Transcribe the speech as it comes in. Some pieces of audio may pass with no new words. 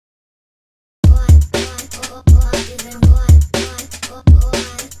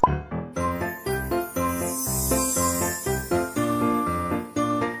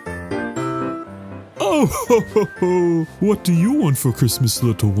Ho, ho, ho, ho. What do you want for Christmas,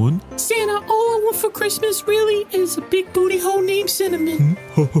 little one? Santa, all I want for Christmas really is a big booty hole named Cinnamon.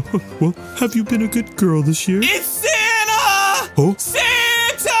 Ho, ho, ho. Well, have you been a good girl this year? It's Santa! Oh?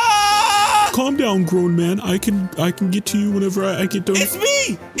 Santa! Calm down, grown man. I can get to you whenever I get done. It's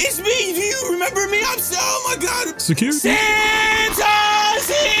me! It's me! Do you remember me? Oh my god! Security? Santa's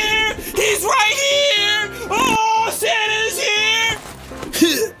here! He's right here! Oh, Santa's here!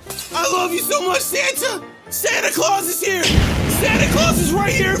 I love you so much, Santa! Santa Claus is here! Santa Claus is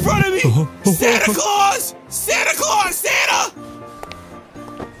right here in front of me! Santa Claus! Santa Claus! Santa!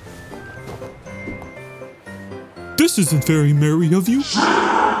 This isn't very merry of you.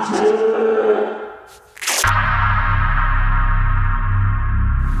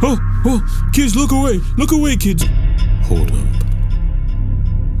 Oh, kids, look away! Look away, kids! Hold up.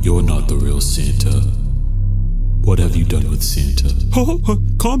 You're not the real Santa. What have you done with Santa?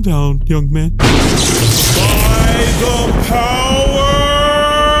 Calm down, young man. By the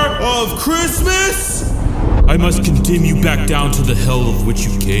power of Christmas, I must condemn you back down to the hell of which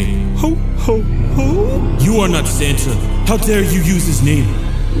you came. Ho, ho, ho! You are not Santa. How dare you use his name?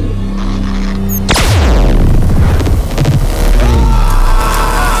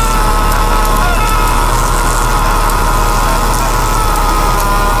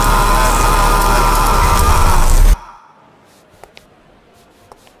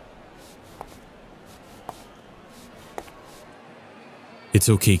 It's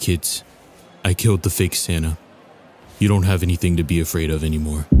okay, kids. I killed the fake Santa. You don't have anything to be afraid of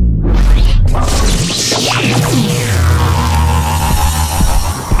anymore.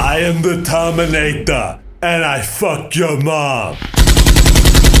 I am the Terminator, and I fucked your mom.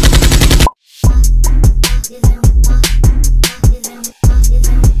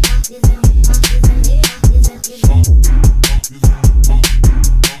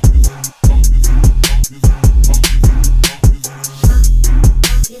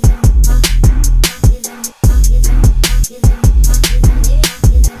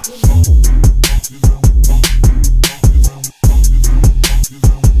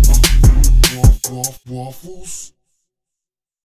 Waffles.